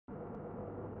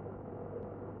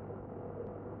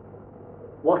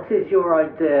What is your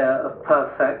idea of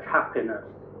perfect happiness?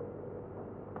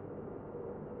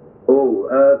 Oh,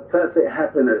 perfect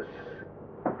happiness.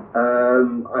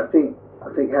 I think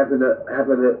having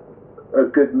a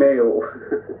good meal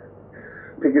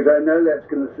because I know that's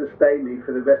going to sustain me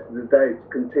for the rest of the day to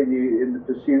continue in the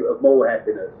pursuit of more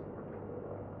happiness.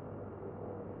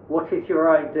 What is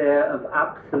your idea of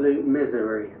absolute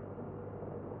misery?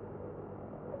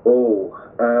 Oh,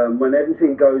 when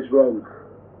everything goes wrong.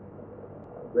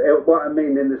 What I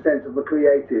mean in the sense of a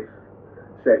creative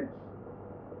sense.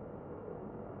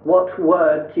 What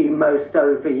word do you most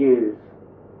overuse?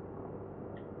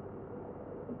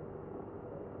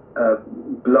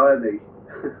 Blimey.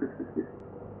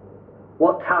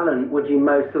 What talent would you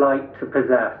most like to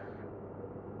possess?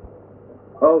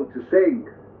 Oh, to sing.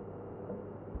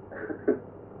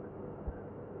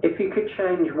 If you could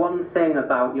change one thing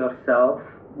about yourself,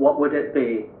 what would it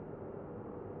be?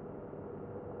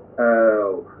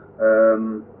 Oh,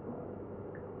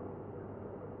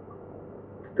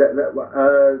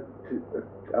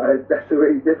 that's a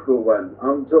really difficult one.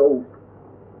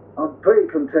 I'm pretty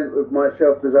content with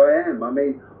myself as I am. I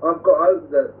mean, I've got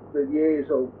over the years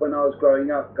of when I was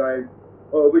growing up going,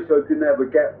 oh, I wish I didn't have a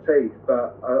gap teeth,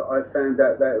 but I found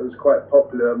out that it was quite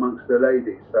popular amongst the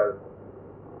ladies. So,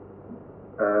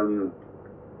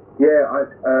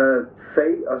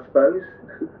 feet, I suppose.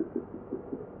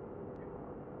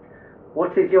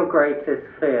 What is your greatest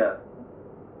fear?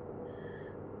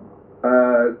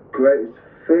 Greatest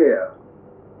fear.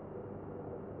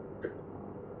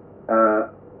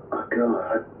 Oh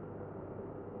God.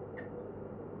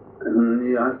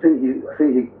 Yeah, I think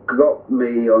you got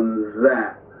me on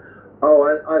that. Oh,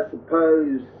 I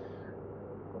suppose.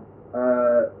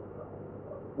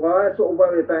 Well, I sort of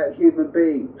worry about human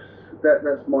beings.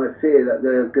 That's my fear, that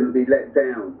they're going to be let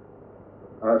down.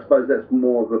 I suppose that's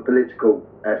more of a political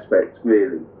aspect,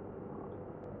 really.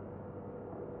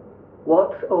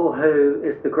 What or who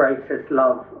is the greatest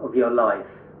love of your life?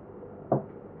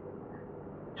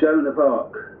 Joan of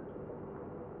Arc.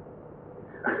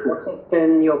 What has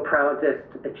been your proudest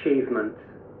achievement?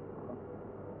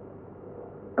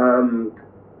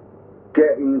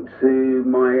 Getting to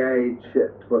my age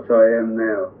at what I am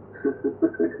now.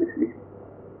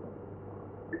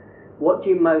 What do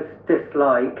you most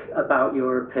dislike about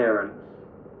your appearance?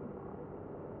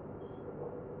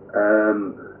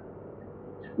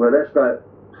 Well, that's like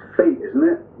feet, isn't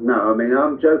it? No, I mean,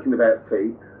 I'm joking about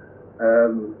feet.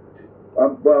 I'm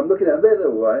looking at them,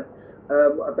 all right.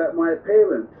 About my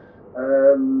appearance.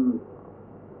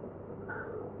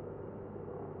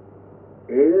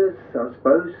 Ears, I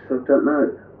suppose. I don't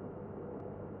know.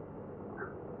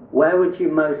 Where would you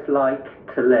most like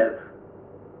to live?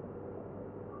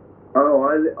 Oh,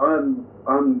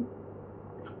 I'm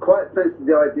quite fancy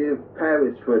the idea of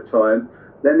Paris for a time.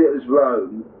 Then it was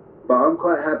Rome, but I'm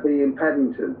quite happy in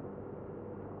Paddington.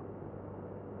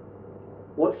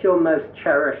 What's your most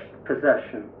cherished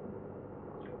possession?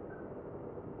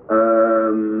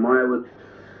 I would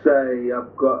say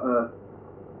I've got a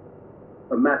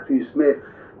Matthew Smith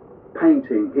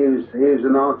painting. He was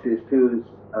an artist who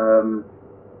was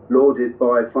lauded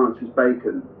by Francis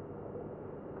Bacon.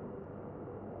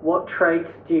 What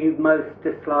traits do you most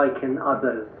dislike in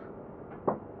others?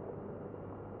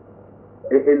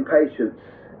 Impatience.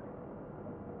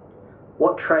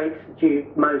 What traits do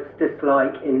you most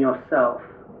dislike in yourself?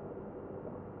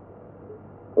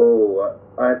 Oh,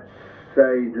 I'd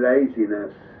say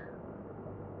laziness.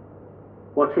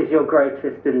 What is your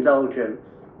greatest indulgence?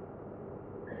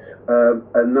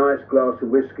 A nice glass of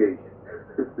whiskey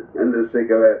and a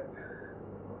cigarette.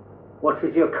 What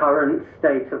is your current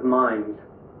state of mind?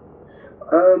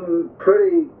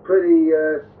 Pretty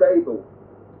stable.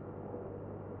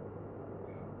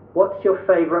 What's your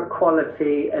favourite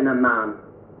quality in a man?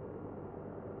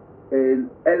 In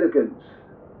elegance.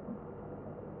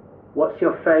 What's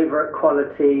your favourite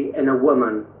quality in a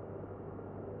woman?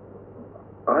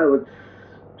 I would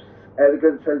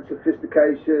elegance and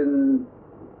sophistication.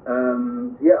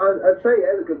 Yeah, I'd say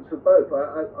elegance for both.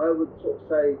 I would sort of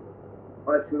say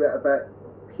I feel that about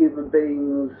human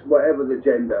beings, whatever the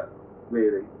gender,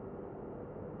 really.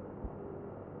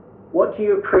 What do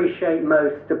you appreciate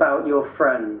most about your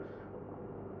friends?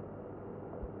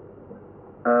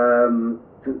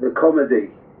 The comedy.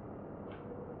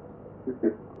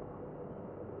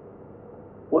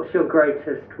 What's your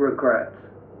greatest regret?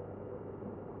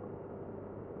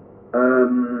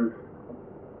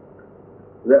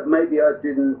 That maybe I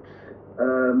didn't.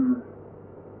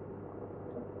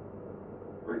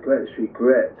 My greatest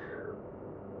regret.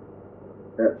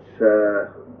 That's.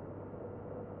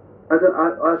 I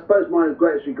suppose my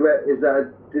greatest regret is that I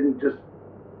didn't just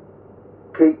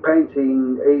keep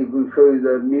painting even through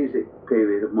the music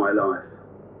period of my life.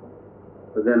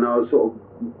 But then I was sort of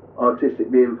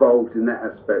artistically involved in that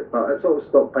aspect, but I sort of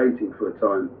stopped painting for a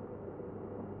time.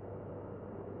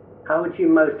 How would you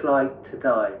most like to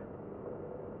die?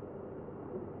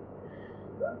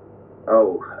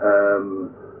 Oh,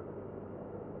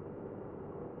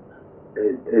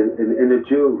 in a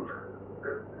duel.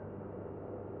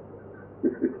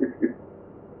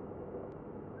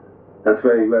 That's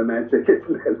very romantic,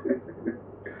 isn't it?